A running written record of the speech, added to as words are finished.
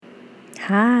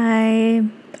Hi.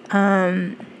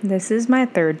 This is my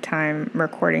third time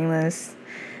recording this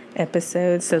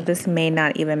episode, so this may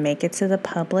not even make it to the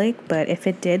public, but if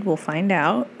it did, we'll find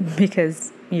out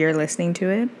because you're listening to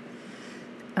it.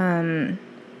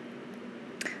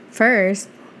 First,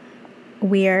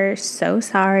 we are so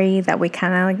sorry that we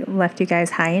kind of left you guys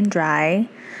high and dry.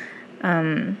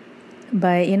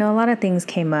 But a lot of things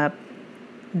came up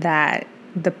that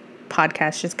the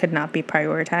podcast just could not be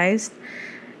prioritized.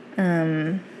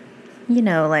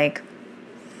 Like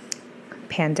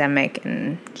pandemic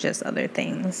and just other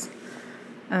things.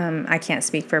 I can't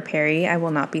speak for Perry. I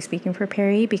will not be speaking for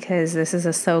Perry because this is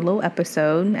a solo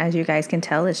episode. As you guys can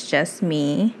tell, it's just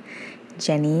me,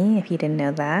 Jenny, if you didn't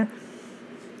know that.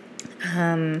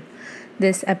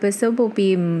 This episode will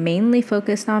be mainly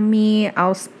focused on me.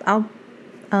 I'll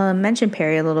mention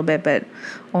Perry a little bit, but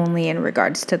only in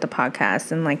regards to the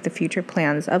podcast and like the future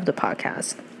plans of the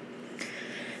podcast.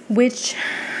 Which,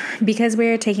 because we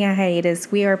are taking a hiatus,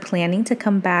 we are planning to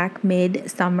come back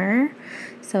mid-summer.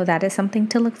 So that is something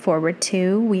to look forward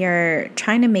to. We are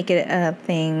trying to make it a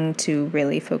thing to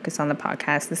really focus on the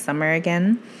podcast this summer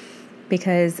again.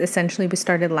 Because essentially we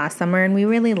started last summer and we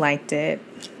really liked it.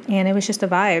 And it was just a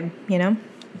vibe,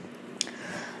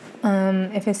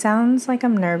 If it sounds like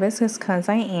I'm nervous, it's because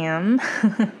I am.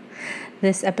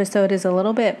 This episode is a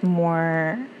little bit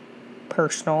more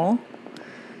personal.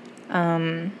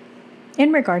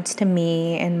 In regards to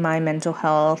me and my mental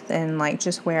health and like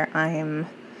just where I'm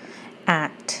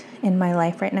at in my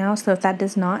life right now. So if that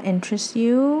does not interest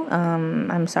you,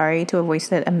 I'm sorry to have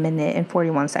wasted 1 minute and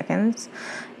 41 seconds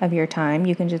of your time.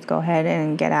 You can just go ahead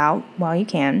and get out while you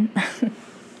can.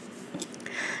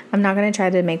 I'm not going to try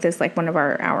to make this like one of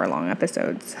our hour-long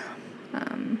episodes.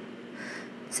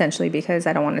 Essentially because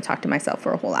I don't want to talk to myself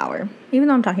for a whole hour, even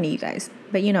though I'm talking to you guys.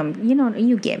 But you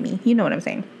get me. You know what I'm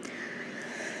saying.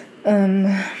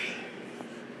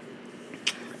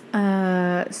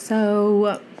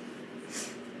 So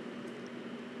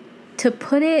to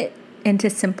put it into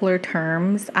simpler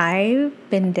terms, I've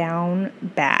been down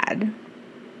bad.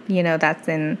 That's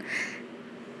in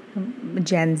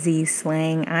Gen Z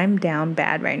slang. I'm down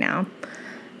bad right now.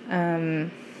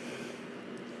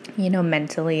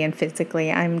 Mentally and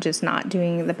physically, I'm just not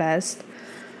doing the best.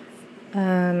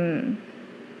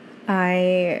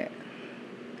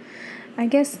 I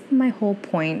guess my whole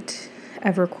point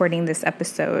of recording this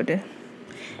episode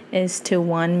is to,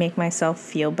 one, make myself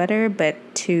feel better, but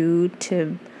two,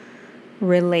 to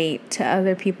relate to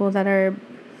other people that are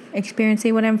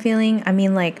experiencing what I'm feeling. I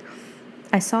mean, like,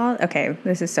 this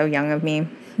is so young of me,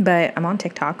 but I'm on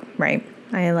TikTok, right?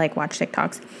 I watch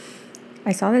TikToks.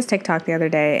 I saw this TikTok the other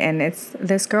day, and it's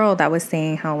this girl that was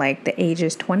saying how like the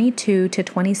ages 22 to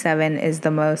 27 is the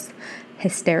most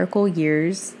hysterical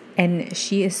years. And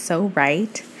she is so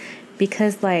right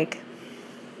because we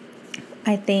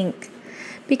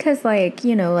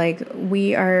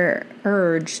are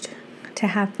urged to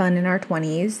have fun in our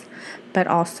 20s, but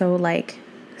also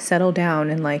settle down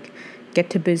and get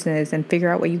to business and figure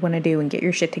out what you want to do and get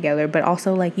your shit together. But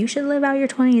also you should live out your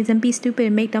 20s and be stupid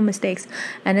and make dumb mistakes.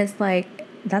 And it's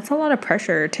that's a lot of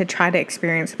pressure to try to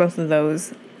experience both of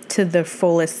those to the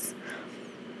fullest,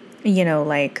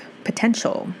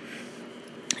 potential.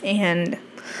 And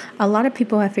a lot of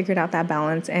people have figured out that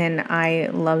balance, and I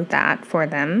love that for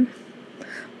them.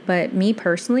 But me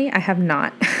personally, I have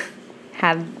not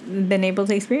been able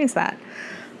to experience that.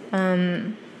 I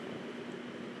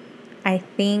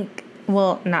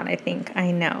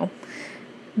know.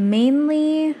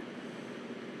 Mainly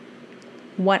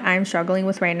what I'm struggling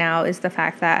with right now is the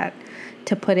fact that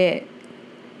to put it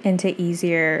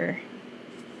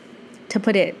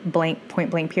point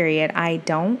blank period, I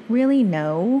don't really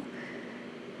know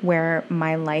where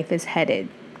my life is headed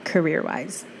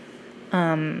career-wise.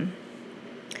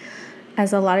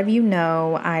 As a lot of you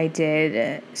know, I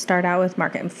did start out with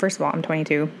marketing. First of all, I'm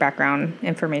 22, background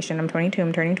information. I'm 22,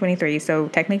 I'm turning 23. So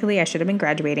technically I should have been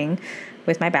graduating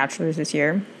with my bachelor's this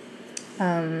year.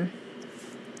 But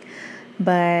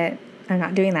I'm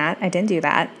not doing that. I didn't do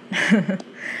that.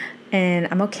 And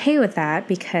I'm okay with that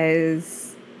because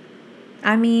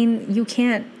I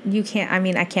can't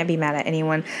be mad at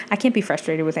anyone. I can't be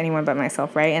frustrated with anyone but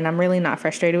myself, right? And I'm really not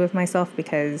frustrated with myself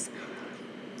because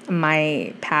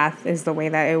my path is the way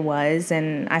that it was,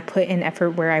 and I put in effort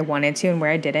where I wanted to and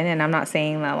where I didn't. And I'm not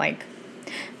saying that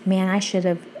man, I should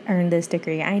have earned this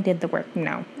degree. I did the work.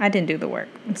 No, I didn't do the work.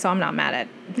 So I'm not mad at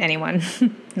anyone,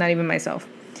 not even myself.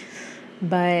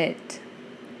 But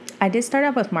I did start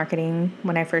out with marketing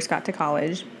when I first got to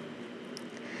college.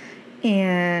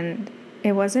 And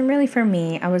it wasn't really for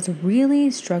me. I was really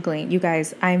struggling. You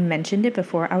guys, I mentioned it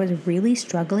before. I was really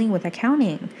struggling with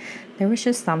accounting. There was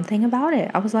just something about it.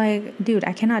 I was like, dude,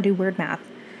 I cannot do word math.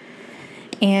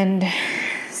 And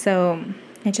so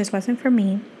it just wasn't for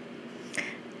me.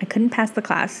 I couldn't pass the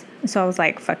class. So I was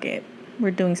like, fuck it.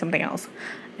 We're doing something else.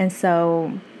 And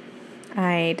so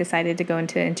I decided to go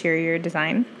into interior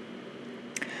design.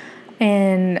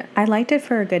 And I liked it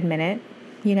for a good minute.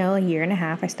 A year and a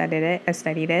half I studied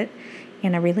it,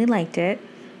 and I really liked it.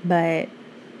 But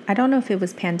I don't know if it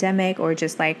was pandemic or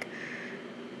just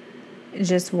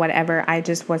whatever. I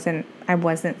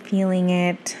wasn't feeling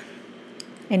it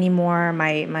anymore.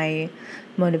 My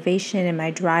motivation and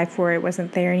my drive for it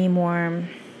wasn't there anymore.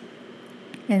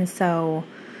 And so,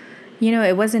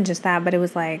 it wasn't just that, but it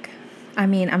was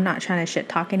I'm not trying to shit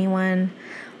talk anyone,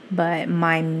 but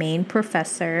my main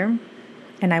professor,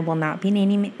 and I will not be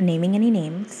naming any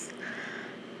names,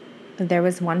 there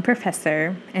was one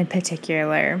professor in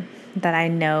particular that I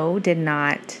know did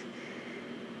not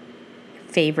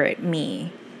favorite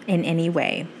me in any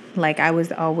way. I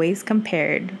was always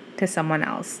compared to someone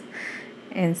else.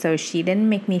 And so she didn't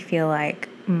make me feel like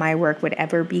my work would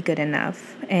ever be good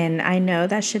enough. And I know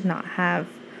that should not have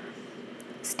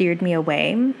steered me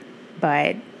away.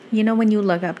 But, when you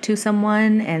look up to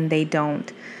someone and they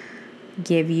don't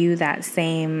give you that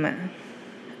same,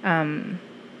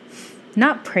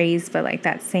 not praise, but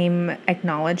that same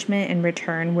acknowledgement in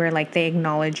return where they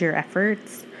acknowledge your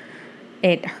efforts,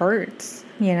 it hurts,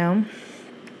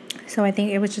 So I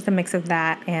think it was just a mix of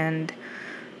that and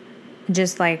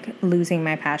just losing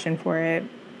my passion for it.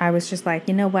 I was just like,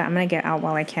 you know what, I'm going to get out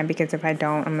while I can, because if I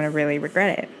don't, I'm going to really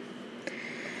regret it.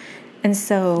 And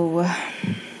so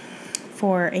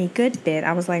for a good bit,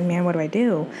 I was like, man, what do I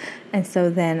do? And so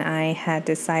then I had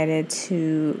decided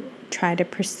to try to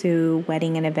pursue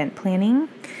wedding and event planning.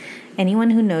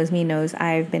 Anyone who knows me knows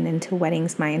I've been into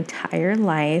weddings my entire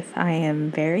life. I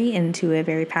am very into it,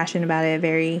 very passionate about it,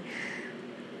 very,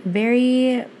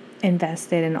 very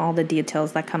invested in all the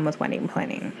details that come with wedding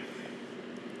planning.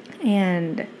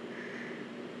 And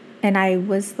I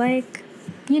was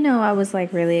I was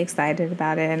really excited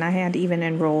about it, and I had even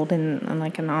enrolled in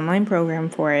an online program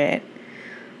for it.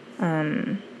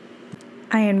 I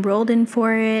enrolled in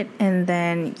for it, and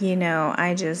then,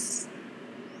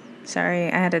 sorry,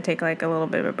 I had to take a little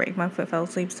bit of a break. My foot fell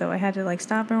asleep, so I had to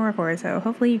stop and record, so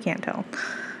hopefully you can't tell.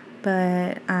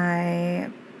 But I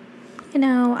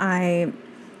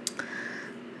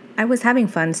was having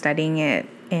fun studying it,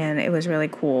 and it was really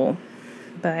cool.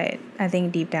 But I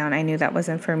think deep down I knew that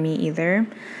wasn't for me either.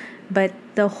 But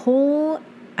the whole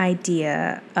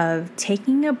idea of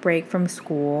taking a break from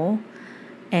school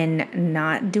and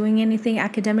not doing anything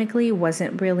academically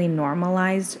wasn't really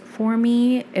normalized for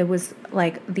me. It was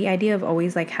the idea of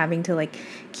always having to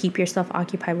keep yourself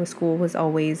occupied with school was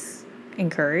always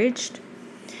encouraged.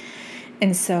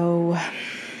 And so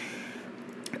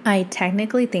I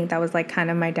technically think that was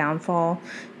kind of my downfall,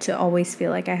 to always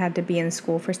feel like I had to be in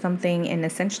school for something and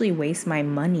essentially waste my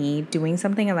money doing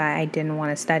something that I didn't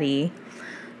want to study.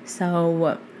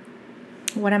 So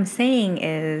what I'm saying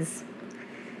is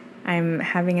I'm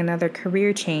having another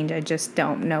career change. I just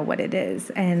don't know what it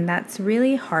is. And that's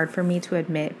really hard for me to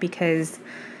admit, because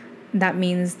that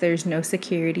means there's no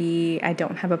security. I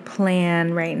don't have a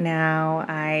plan right now.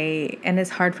 And it's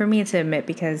hard for me to admit,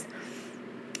 because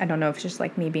I don't know if it's just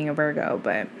me being a Virgo,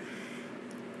 but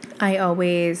I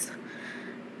always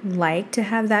like to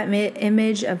have that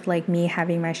image of me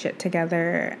having my shit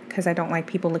together, because I don't like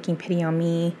people looking pity on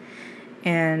me.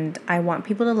 And I want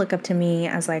people to look up to me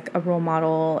as a role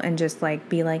model and just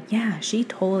be yeah, she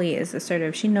totally is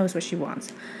assertive. She knows what she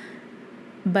wants.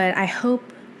 But I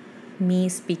hope me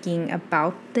speaking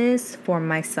about this for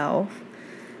myself,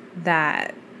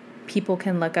 that people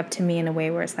can look up to me in a way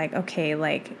where it's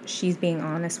okay, she's being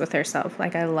honest with herself.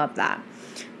 I love that,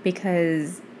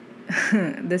 because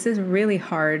this is really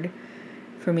hard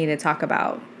for me to talk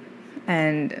about.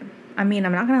 And I'm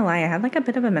not gonna lie, I had a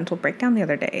bit of a mental breakdown the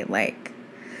other day.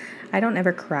 I don't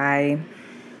ever cry.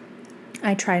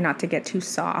 I try not to get too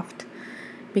soft,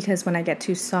 because when I get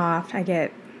too soft, I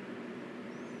get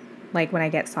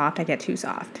too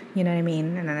soft. You know what I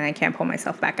mean? And then I can't pull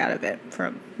myself back out of it for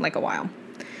a while.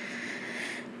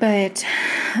 But,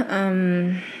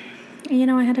 I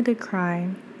had a good cry,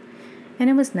 and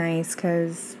it was nice,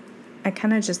 because I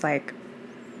kind of just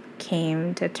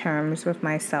came to terms with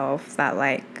myself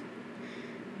that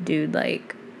dude,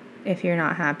 if you're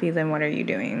not happy, then what are you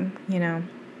doing,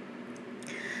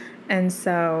 And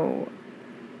so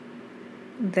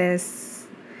this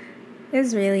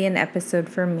is really an episode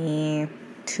for me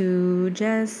to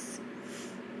just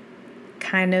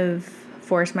kind of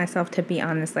force myself to be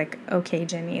honest, like, okay,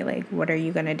 Jenny, like, what are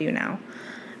you going to do now?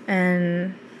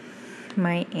 And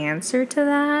my answer to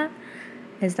that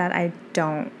is that I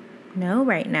don't know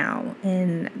right now.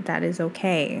 And that is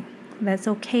okay. That's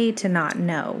okay to not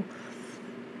know.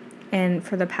 And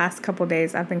for the past couple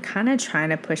days, I've been kind of trying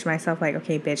to push myself like,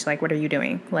 okay, bitch, like, what are you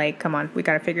doing? Like, come on, we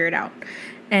got to figure it out.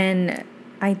 And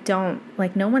I don't,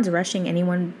 like, no one's rushing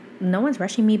anyone. No one's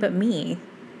rushing me but me.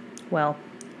 Well,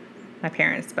 my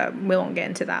parents, but we won't get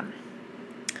into that.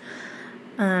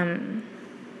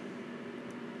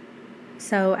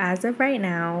 So as of right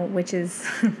now, which is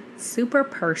super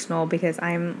personal because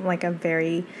I'm like a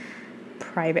very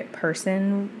private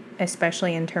person,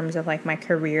 especially in terms of like my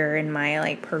career and my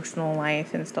like personal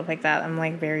life and stuff like that. I'm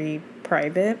like very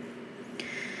private.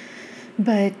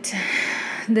 But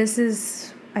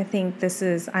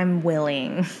I'm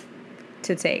willing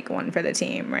to take one for the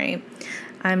team, right?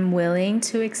 I'm willing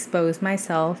to expose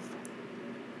myself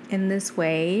in this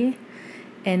way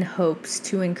in hopes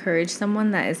to encourage someone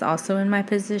that is also in my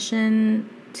position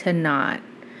to not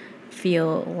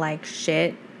feel like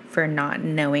shit for not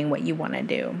knowing what you want to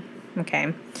do,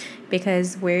 okay?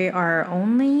 Because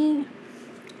I'm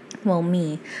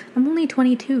only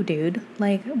 22, dude.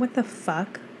 Like, what the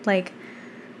fuck? Like,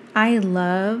 I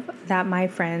love that my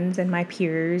friends and my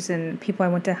peers and people I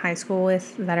went to high school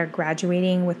with that are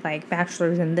graduating with like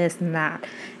bachelors and this and that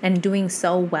and doing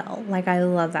so well. Like, I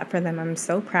love that for them. I'm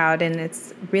so proud, and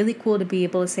it's really cool to be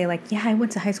able to say like, yeah, I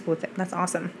went to high school with them. That's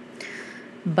awesome.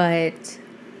 But,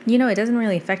 you know, it doesn't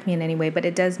really affect me in any way, but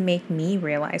it does make me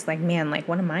realize like, man, like,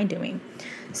 what am I doing?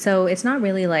 So it's not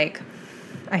really like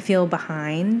I feel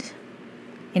behind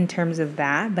in terms of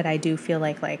that, but I do feel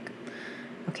like,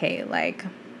 okay, like,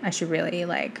 I should really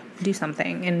like do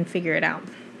something and figure it out.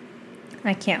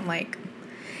 I can't like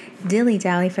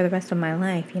dilly-dally for the rest of my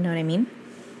life, you know what I mean?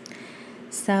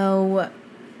 So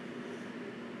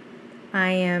I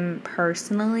am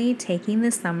personally taking the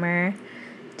summer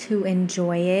to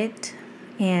enjoy it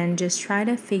and just try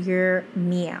to figure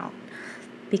me out,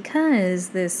 because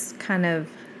this kind of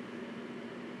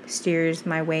steers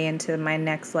my way into my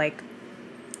next like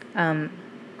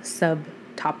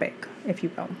subtopic, if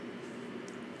you will.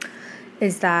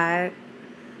 Is that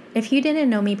if you didn't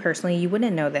know me personally, you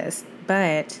wouldn't know this,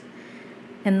 but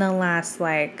in the last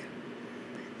like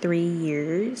 3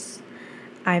 years,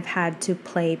 I've had to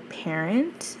play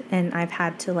parent, and I've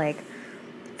had to like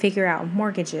figure out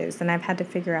mortgages, and I've had to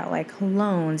figure out like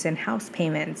loans and house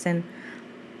payments and,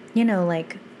 you know,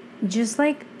 like just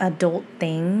like adult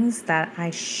things that I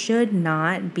should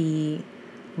not be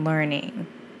learning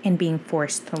and being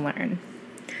forced to learn.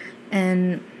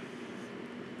 And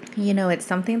you know, it's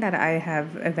something that I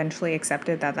have eventually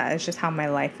accepted that is just how my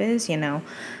life is, you know.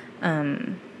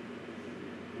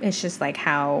 It's just like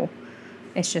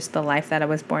it's just the life that I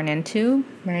was born into,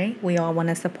 right? We all want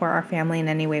to support our family in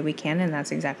any way we can, and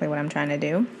that's exactly what I'm trying to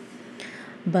do.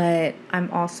 But I'm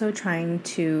also trying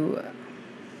to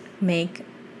make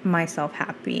myself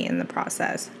happy in the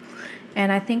process.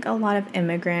 And I think a lot of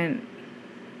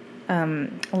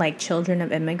like children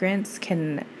of immigrants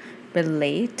can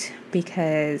relate,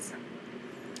 because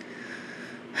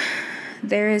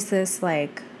there is this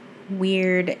like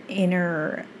weird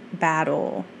inner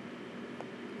battle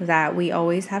that we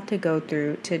always have to go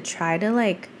through to try to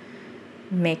like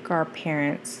make our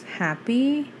parents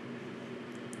happy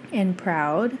and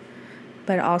proud,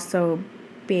 but also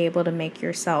be able to make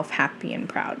yourself happy and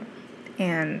proud.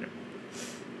 And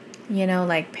you know,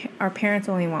 like our parents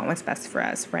only want what's best for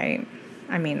us, right?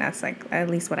 I mean, that's like at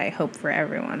least what I hope for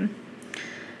everyone.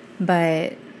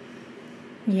 But,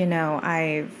 you know,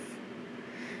 I'm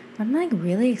like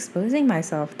really exposing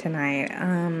myself tonight.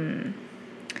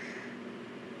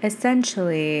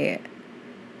 Essentially,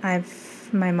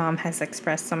 my mom has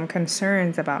expressed some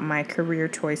concerns about my career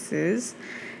choices,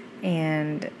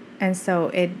 and so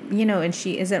it, you know, and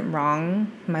she isn't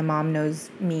wrong. My mom knows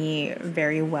me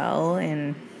very well,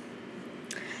 and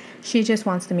she just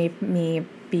wants to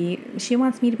she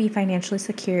wants me to be financially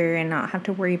secure and not have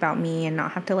to worry about me and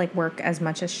not have to like work as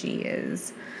much as she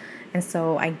is. And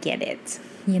so I get it,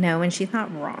 you know, and she's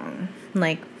not wrong.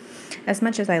 Like, as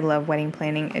much as I love wedding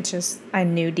planning, it's just, I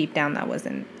knew deep down that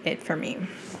wasn't it for me.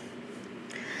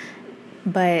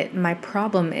 But my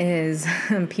problem is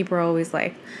people are always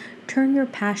like, turn your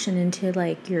passion into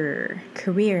like your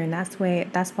career, and that's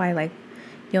why like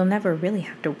you'll never really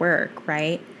have to work,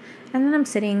 right? And then I'm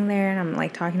sitting there and I'm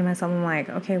like talking to myself. I'm like,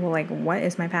 okay, well, like, what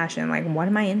is my passion? Like, what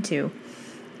am I into?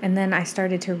 And then I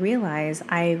started to realize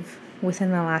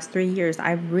within the last 3 years,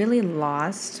 I've really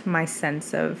lost my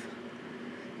sense of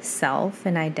self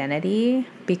and identity,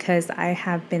 because I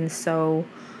have been so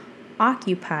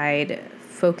occupied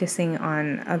focusing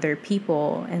on other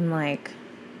people and like,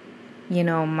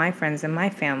 my friends and my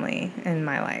family in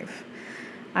my life.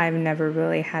 I've never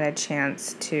really had a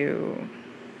chance to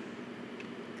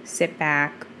sit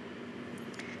back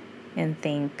and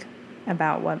think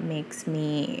about what makes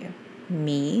me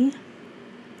me.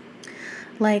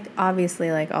 Like,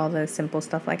 obviously, like all the simple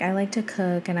stuff. Like, I like to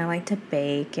cook and I like to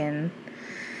bake and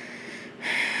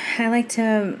I like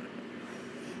to,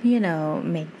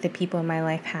 make the people in my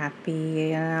life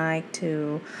happy. And I like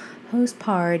to host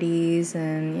parties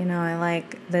and, I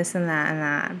like this and that and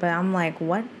that. But I'm like,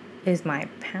 what is my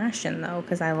passion though?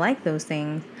 Because I like those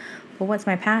things. But what's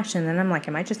my passion? And I'm like,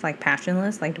 am I just like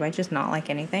passionless? Like, do I just not like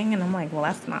anything? And I'm like, well,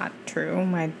 that's not true.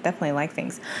 I definitely like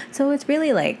things. So it's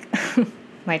really like,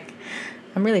 like,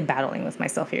 I'm really battling with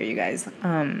myself here, you guys.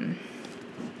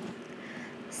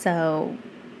 So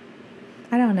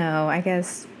I don't know. I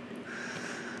guess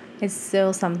it's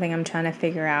still something I'm trying to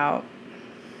figure out.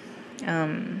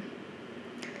 And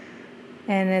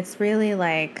it's really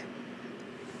like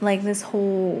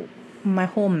my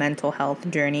whole mental health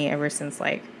journey ever since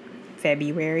like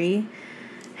February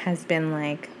has been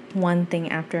like one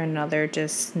thing after another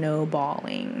just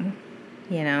snowballing,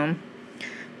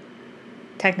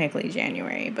 technically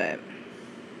January, but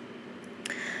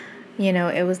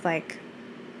it was like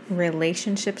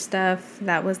relationship stuff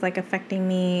that was like affecting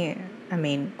me. I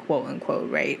mean, quote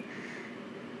unquote, right?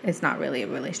 It's not really a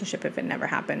relationship if it never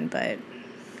happened, but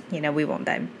we won't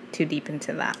dive too deep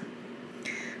into that.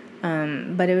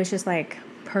 But it was just like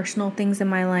personal things in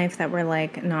my life that were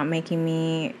like not making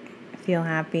me feel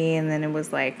happy. And then it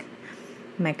was like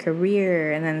my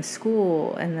career and then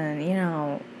school and then,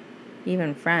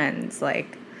 even friends,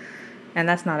 like, and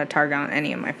that's not a target on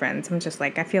any of my friends. I'm just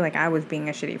like, I feel like I was being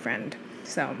a shitty friend.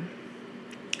 So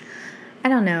I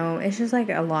don't know. It's just like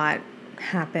a lot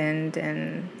happened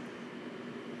and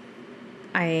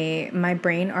my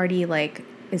brain already like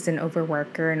is an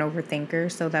overworker and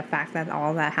overthinker. So the fact that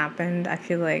all that happened, I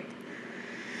feel like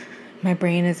my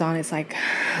brain is on its like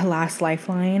last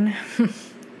lifeline.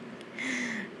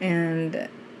 And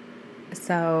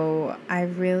so I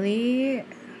don't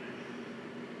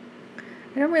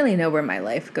really know where my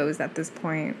life goes at this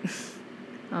point.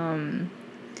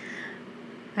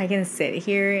 I can sit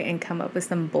here and come up with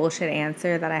some bullshit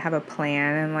answer that I have a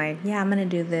plan and like, yeah, I'm going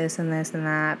to do this and this and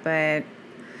that. But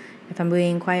if I'm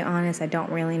being quite honest, I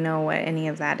don't really know what any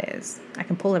of that is. I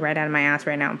can pull it right out of my ass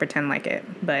right now and pretend like it,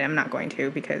 but I'm not going to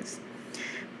because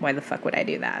why the fuck would I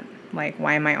do that? Like,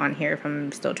 why am I on here if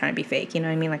I'm still trying to be fake? You know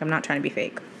what I mean? Like, I'm not trying to be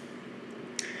fake.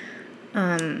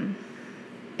 And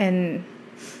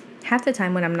half the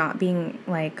time when I'm not being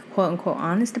like quote unquote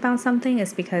honest about something,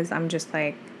 it's because I'm just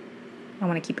like, I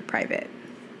want to keep it private.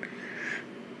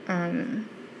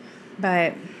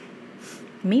 But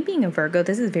me being a Virgo,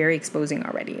 this is very exposing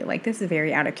already. Like, this is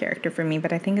very out of character for me,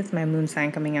 but I think it's my moon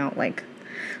sign coming out. Like,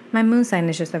 my moon sign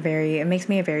is just it makes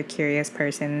me a very curious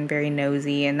person, very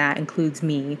nosy, and that includes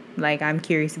me. Like, I'm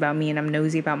curious about me and I'm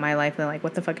nosy about my life. And like,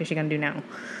 what the fuck is she gonna do now?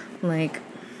 Like,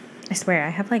 I swear, I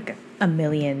have like a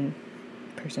million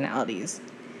personalities.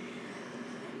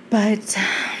 But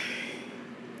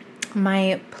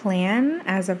my plan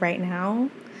as of right now,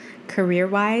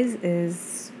 career-wise,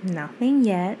 is nothing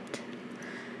yet.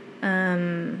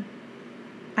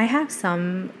 I have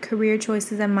some career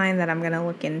choices in mind that I'm going to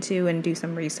look into and do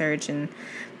some research and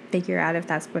figure out if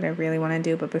that's what I really want to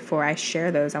do. But before I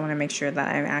share those, I want to make sure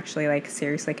that I'm actually like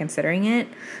seriously considering it.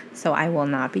 So I will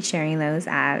not be sharing those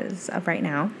as of right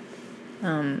now.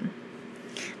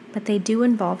 But they do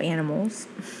involve animals,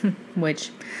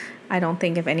 which I don't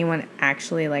think if anyone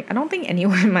actually I don't think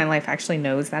anyone in my life actually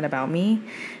knows that about me,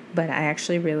 but I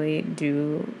actually really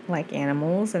do like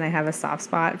animals and I have a soft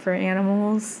spot for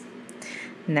animals.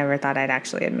 Never thought I'd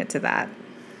actually admit to that.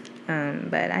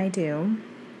 But I do.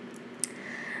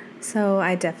 So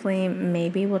I definitely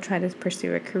maybe will try to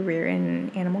pursue a career in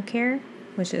animal care,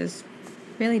 which is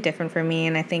really different for me.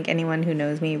 And I think anyone who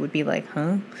knows me would be like,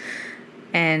 huh?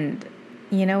 And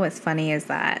what's funny is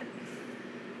that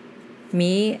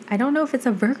I don't know if it's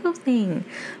a Virgo thing,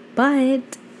 but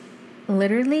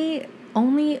literally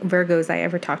only Virgos I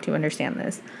ever talk to understand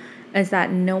this, is that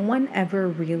no one ever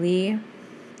really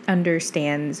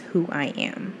understands who I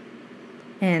am.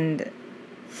 And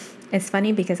it's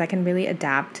funny because I can really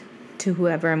adapt to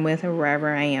whoever I'm with or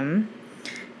wherever I am.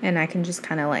 And I can just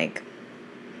kind of like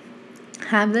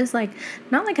have this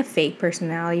not like a fake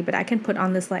personality, but I can put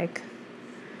on this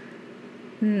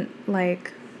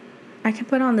I can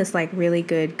put on this really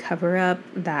good cover up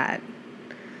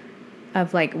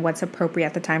of what's appropriate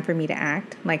at the time for me to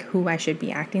act, like who I should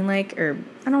be acting like, or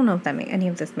I don't know if any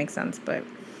of this makes sense, but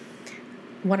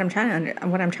what I'm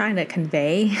trying to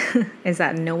convey is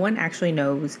that no one actually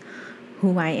knows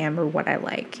who I am or what I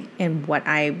like and what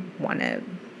I want to,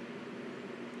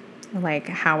 like,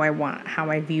 how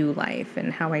I view life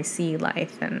and how I see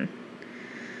life. And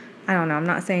I don't know, I'm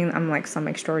not saying I'm like some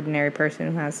extraordinary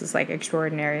person who has this like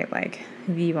extraordinary like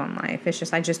view on life. It's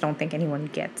just, I just don't think anyone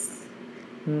gets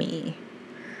me,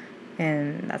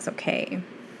 and that's okay.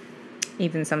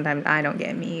 Even sometimes I don't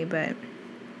get me, but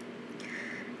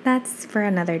that's for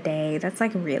another day. That's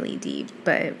like really deep,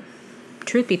 but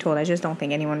truth be told, I just don't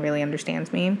think anyone really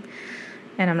understands me.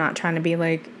 And I'm not trying to be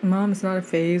like, Mom, it's not a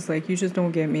phase, like, you just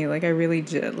don't get me. Like, I really,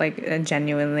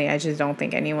 genuinely, I just don't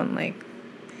think anyone, like,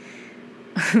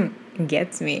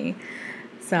 gets me.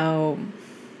 So,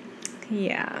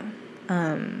 yeah.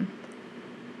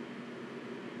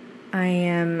 I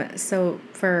am, so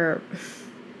for,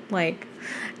 like,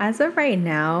 as of right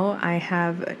now, I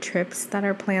have trips that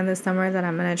are planned this summer that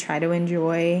I'm going to try to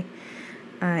enjoy.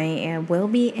 I will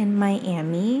be in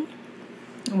Miami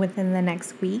within the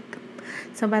next week.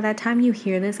 So by that time you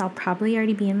hear this, I'll probably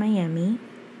already be in Miami.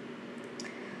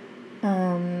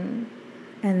 And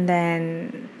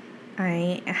then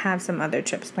I have some other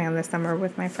trips planned this summer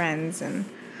with my friends, and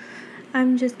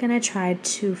I'm just going to try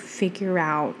to figure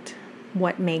out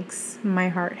what makes my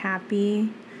heart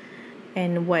happy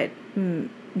and what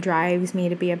drives me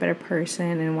to be a better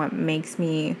person and what makes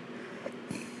me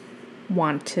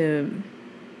want to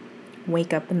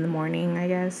wake up in the morning, I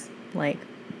guess. Like,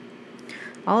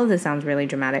 all of this sounds really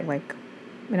dramatic. Like,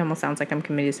 it almost sounds like I'm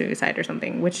committing suicide or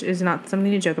something, which is not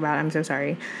something to joke about. I'm so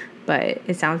sorry. But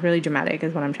it sounds really dramatic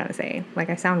is what I'm trying to say. Like,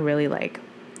 I sound really like,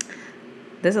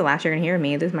 this is the last you're going to hear of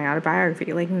me. This is my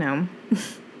autobiography. Like, no.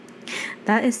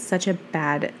 That is such a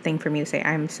bad thing for me to say.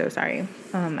 I'm so sorry.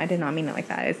 I did not mean it like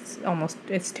that. It's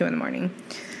 2 a.m. I'm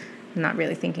not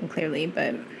really thinking clearly,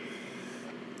 but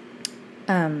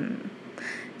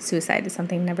suicide is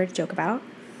something never to joke about.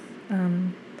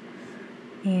 And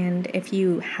if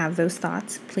you have those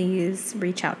thoughts, please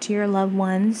reach out to your loved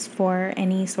ones for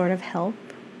any sort of help.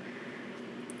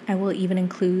 I will even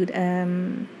include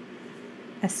a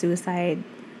suicide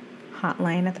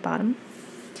hotline at the bottom.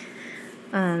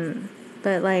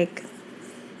 But like,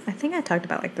 I think I talked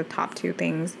about like the top 2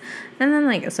 things, and then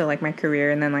like, so like my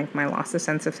career, and then like my loss of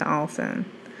sense of self, and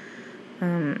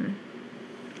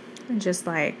just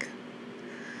like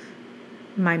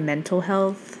my mental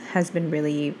health has been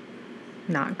really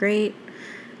not great.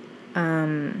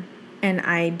 And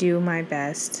I do my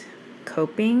best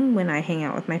coping when I hang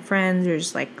out with my friends, or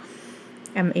just like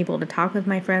I'm able to talk with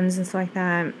my friends and stuff like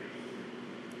that.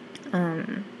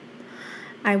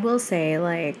 I will say,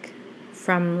 like,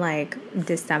 from like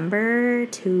December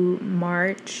to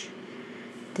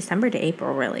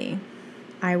April really,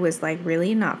 I was like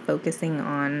really not focusing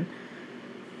on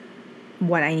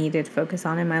what I needed to focus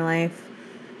on in my life.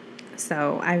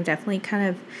 So I've definitely kind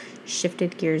of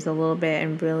shifted gears a little bit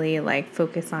and really like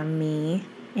focus on me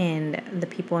and the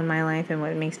people in my life and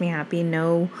what makes me happy.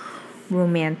 No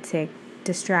romantic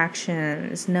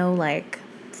distractions, no like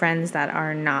friends that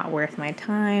are not worth my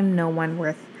time, no one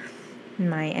worth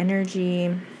my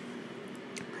energy.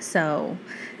 So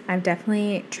I've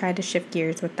definitely tried to shift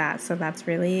gears with that. So that's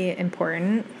really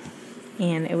important.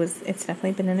 And it's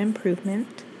definitely been an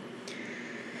improvement.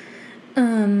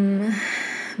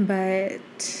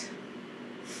 But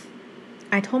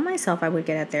I told myself I would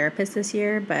get a therapist this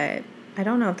year, but I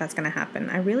don't know if that's going to happen.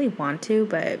 I really want to,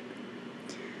 but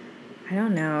I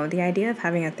don't know. The idea of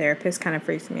having a therapist kind of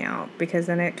freaks me out, because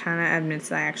then it kind of admits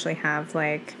that I actually have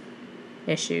like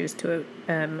issues to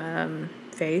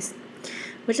face,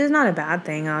 which is not a bad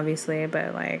thing, obviously,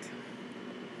 but like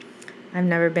I've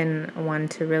never been one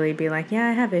to really be like, yeah,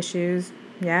 I have issues.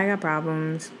 Yeah, I got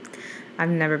problems. I've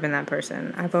never been that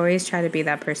person. I've always tried to be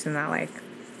that person that like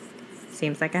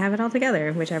seems like I have it all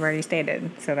together, which I've already stated,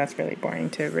 so that's really boring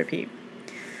to repeat.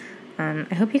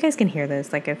 I hope you guys can hear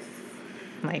this. Like,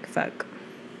 fuck.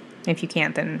 If you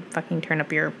can't, then fucking turn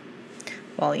up your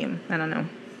volume. I don't know.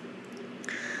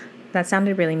 That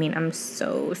sounded really mean. I'm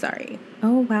so sorry.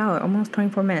 Oh, wow. Almost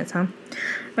 24 minutes, huh?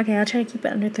 Okay, I'll try to keep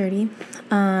it under 30.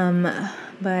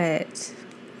 But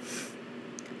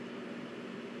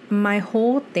the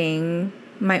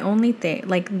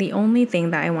only thing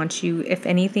that I want you, if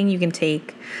anything you can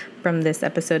take from this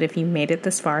episode, if you made it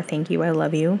this far, thank you. I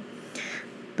love you.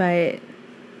 But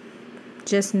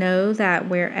just know that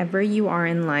wherever you are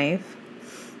in life,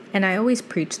 and I always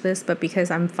preach this, but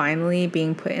because I'm finally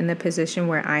being put in the position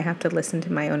where I have to listen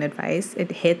to my own advice,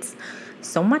 it hits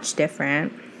so much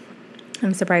different.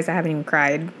 I'm surprised I haven't even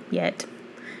cried yet.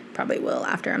 Probably will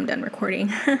after I'm done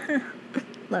recording.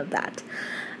 Love that.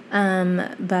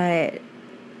 But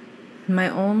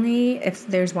If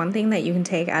there's one thing that you can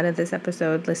take out of this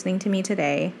episode listening to me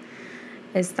today,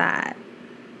 is that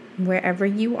wherever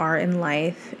you are in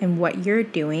life and what you're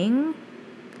doing,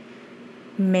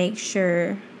 make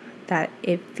sure that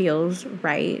it feels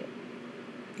right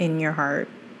in your heart,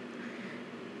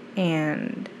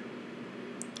 and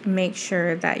make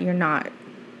sure that you're not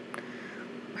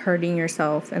hurting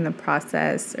yourself in the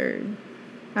process, or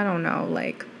I don't know,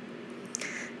 like,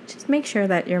 just make sure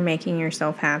that you're making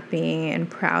yourself happy and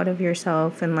proud of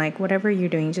yourself, and like whatever you're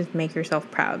doing, just make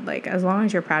yourself proud. Like, as long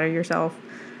as you're proud of yourself,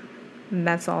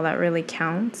 that's all that really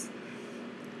counts.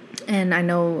 And I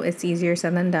know it's easier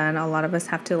said than done. A lot of us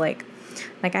have to like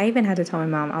I even had to tell my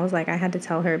mom. I was like, I had to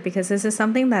tell her, because this is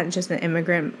something that just an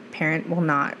immigrant parent will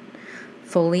not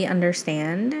fully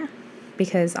understand,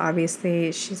 because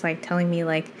obviously she's like telling me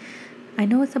like, I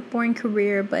know it's a boring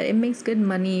career, but it makes good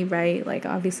money, right? Like,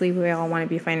 obviously we all want to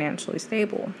be financially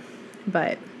stable,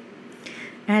 but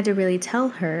I had to really tell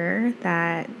her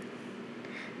that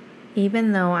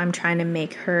even though I'm trying to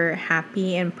make her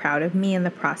happy and proud of me in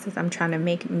the process, I'm trying to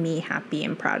make me happy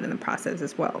and proud in the process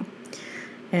as well.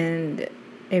 And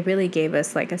it really gave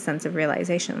us like a sense of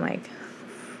realization, like,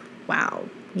 wow,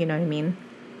 you know what I mean?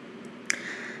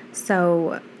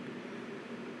 So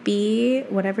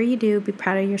whatever you do, be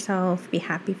proud of yourself, be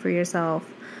happy for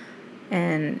yourself.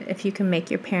 And if you can make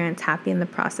your parents happy in the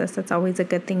process, that's always a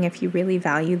good thing if you really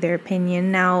value their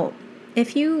opinion. Now,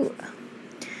 if you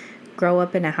grow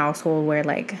up in a household where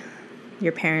like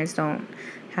your parents don't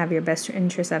have your best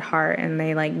interests at heart and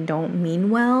they like don't mean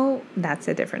well, that's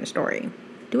a different story.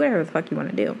 Do whatever the fuck you want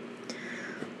to do.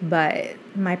 But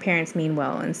my parents mean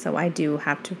well, and so I do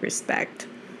have to respect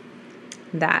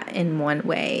that in one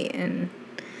way and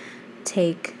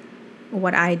take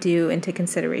what I do into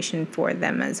consideration for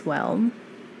them as well.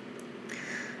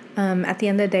 At the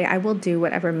end of the day, I will do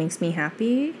whatever makes me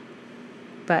happy,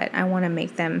 but I want to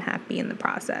make them happy in the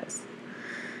process.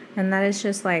 And that is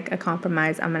just like a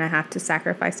compromise I'm going to have to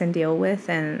sacrifice and deal with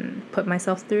and put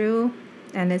myself through.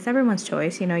 And it's everyone's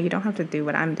choice. You know, you don't have to do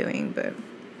what I'm doing, but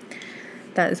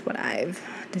that is what I've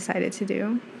decided to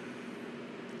do.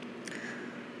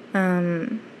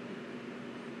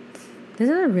 This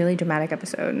is a really dramatic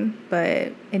episode,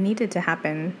 but it needed to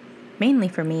happen, mainly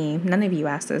for me. None of you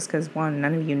asked this because, one,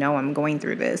 none of you know I'm going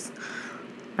through this.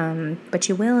 But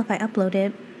you will if I upload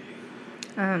it.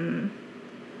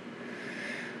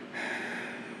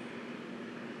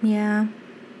 Yeah,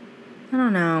 I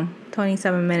don't know,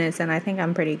 27 minutes, and I think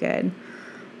I'm pretty good.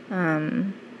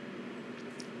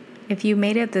 If you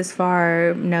made it this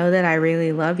far, know that I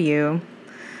really love you.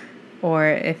 Or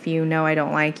if you know I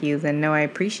don't like you, then know I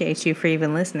appreciate you for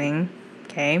even listening,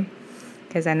 okay?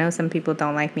 Because I know some people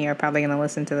don't like me are probably going to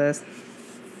listen to this.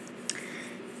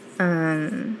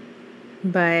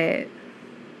 But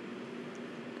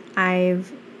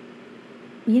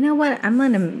you know what? I'm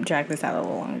going to drag this out a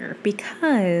little longer,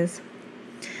 because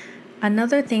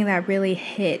another thing that really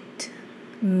hit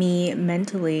me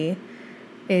mentally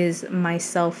is my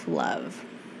self-love.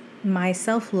 My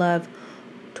self-love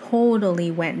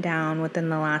totally went down within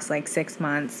the last 6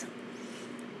 months.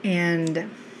 And,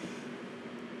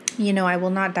 I will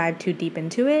not dive too deep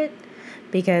into it,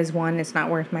 because one, it's not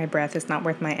worth my breath, it's not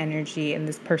worth my energy, and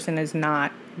this person is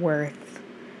not worth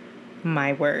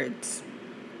my words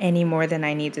any more than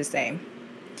I need to say.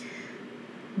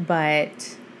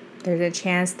 But there's a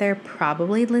chance they're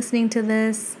probably listening to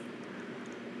this.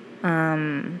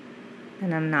 And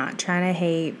I'm not trying to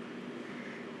hate,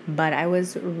 but I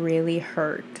was really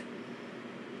hurt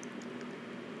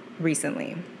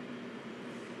recently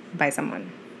by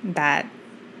someone that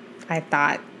I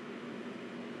thought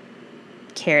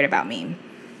cared about me.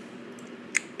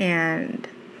 And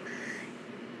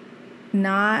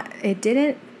it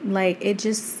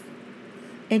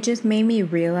just made me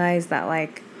realize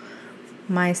that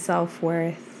my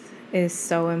self-worth is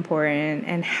so important,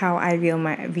 and how I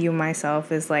view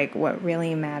myself is what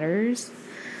really matters.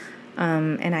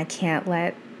 And I can't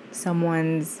let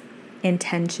someone's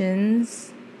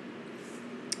intentions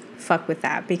fuck with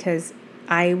that, because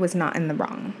I was not in the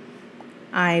wrong.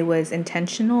 I was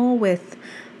intentional with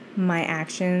my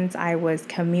actions. I was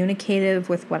communicative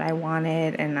with what I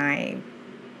wanted, and I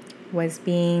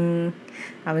think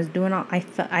I was doing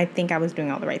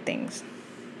all the right things.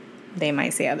 They might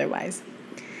say otherwise.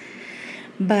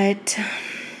 But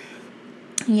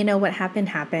what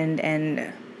happened,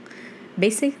 and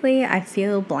basically I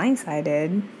feel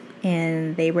blindsided,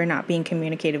 and they were not being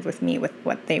communicative with me with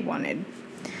what they wanted.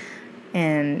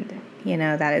 And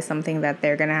that is something that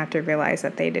they're going to have to realize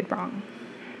that they did wrong.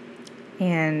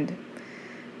 And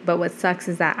But what sucks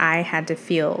is that I had to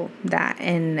feel that.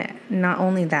 And not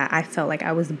only that, I felt like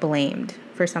I was blamed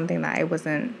for something that it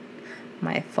wasn't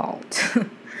my fault.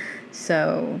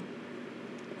 So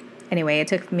anyway, it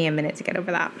took me a minute to get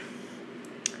over that.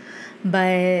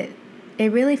 But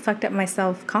it really fucked up my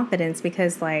self-confidence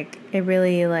because, like, it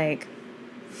really, like,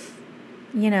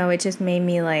 you know, it just made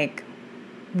me, like,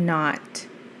 not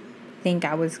think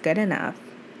I was good enough.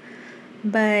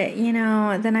 But, you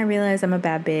know, then I realized I'm a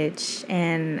bad bitch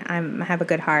and I have a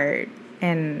good heart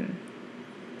and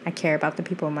I care about the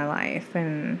people in my life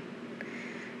and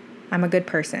I'm a good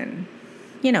person,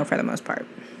 you know, for the most part.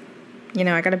 You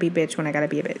know, I gotta be bitch when I gotta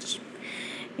be a bitch.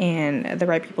 And the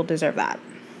right people deserve that.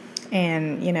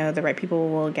 And, you know, the right people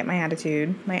will get my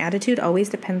attitude. My attitude always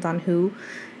depends on who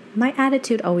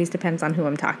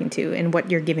I'm talking to and what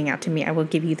you're giving out to me. I will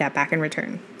give you that back in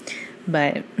return.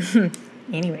 But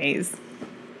anyways,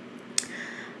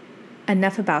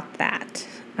 enough about that.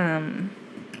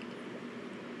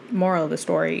 Moral of the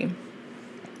story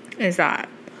is that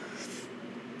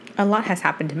a lot has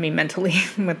happened to me mentally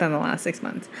within the last 6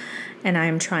 months. And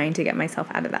I'm trying to get myself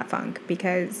out of that funk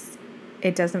because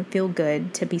it doesn't feel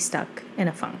good to be stuck in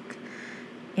a funk.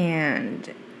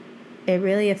 And it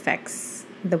really affects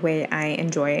the way I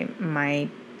enjoy my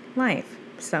life.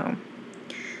 So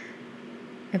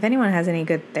if anyone has any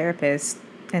good therapists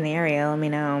in the area, let me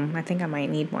know. I think I might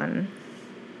need one.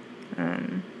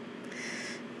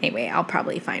 Anyway, I'll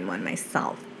probably find one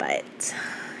myself. But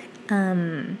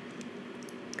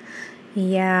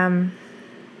yeah,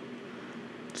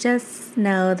 just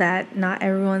know that not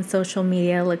everyone's social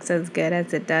media looks as good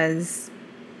as it does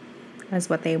as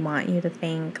what they want you to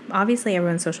think. Obviously,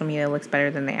 everyone's social media looks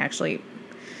better than it actually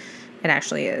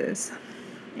is.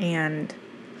 And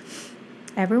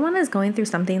everyone is going through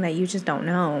something that you just don't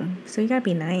know. So you gotta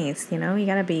be nice, you know? You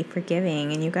gotta be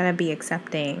forgiving and you gotta be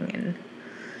accepting and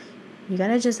you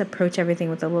gotta just approach everything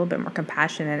with a little bit more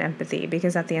compassion and empathy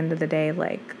because at the end of the day,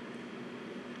 like,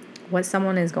 what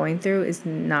someone is going through is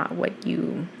not what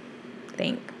you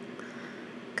think.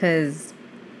 Because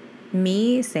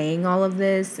me saying all of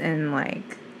this and,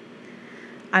 like,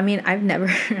 I mean, I've never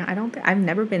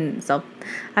been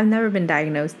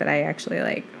diagnosed that I actually,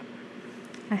 like,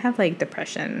 I have, like,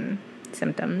 depression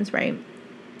symptoms, right?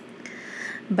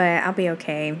 But I'll be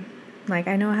okay. Like,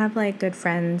 I know I have, like, good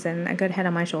friends and a good head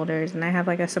on my shoulders, and I have,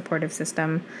 like, a supportive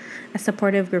system, a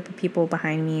supportive group of people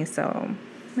behind me, so,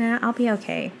 yeah, I'll be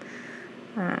okay.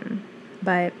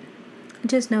 But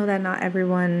just know that not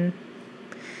everyone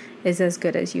is as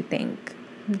good as you think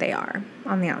they are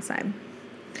on the outside.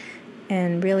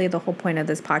 And really the whole point of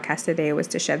this podcast today was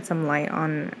to shed some light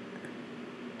on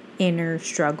inner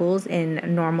struggles in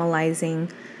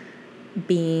normalizing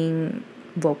being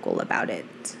vocal about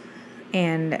it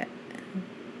and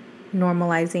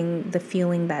normalizing the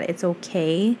feeling that it's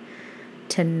okay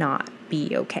to not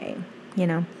be okay, you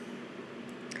know?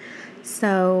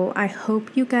 So I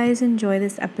hope you guys enjoy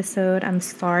this episode. I'm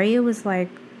sorry it was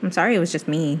just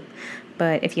me,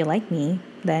 but if you like me,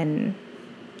 then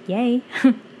yay.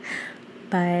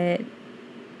 But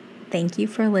thank you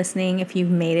for listening if you've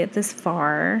made it this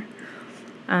far.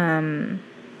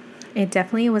 It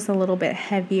definitely was a little bit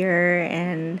heavier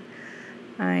and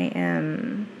I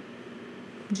am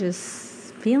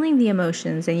just feeling the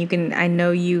emotions and I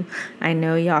know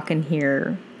y'all can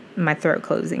hear my throat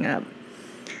closing up.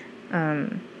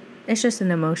 It's just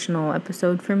an emotional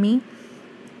episode for me,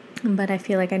 but I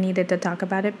feel like I needed to talk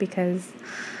about it because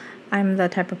I'm the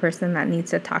type of person that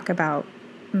needs to talk about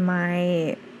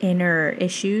my inner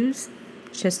issues,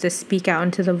 just to speak out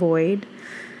into the void,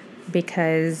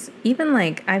 because even,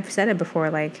 like, I've said it before,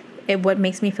 like, what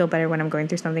makes me feel better when I'm going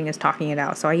through something is talking it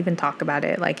out. So I even talk about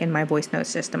it, like, in my voice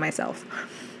notes just to myself.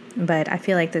 But I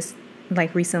feel like this,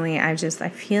 like, recently I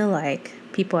feel like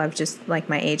people have just, like,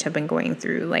 my age have been going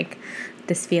through, like,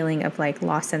 this feeling of, like,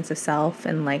 lost sense of self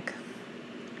and, like,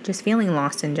 just feeling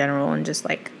lost in general and just,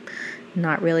 like,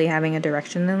 not really having a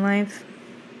direction in life.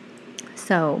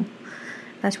 So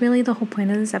that's really the whole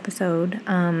point of this episode.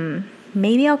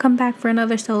 Maybe I'll come back for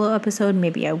another solo episode.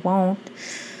 Maybe I won't.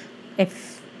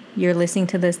 If you're listening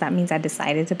to this, that means I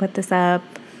decided to put this up.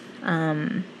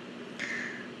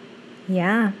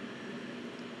 Yeah.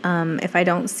 If I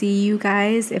don't see you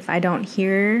guys, if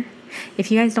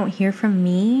you guys don't hear from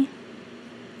me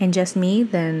and just me,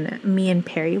 then me and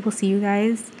Perry will see you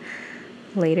guys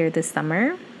later this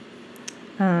summer.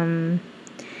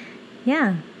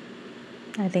 Yeah,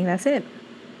 I think that's it.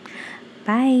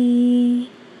 Bye.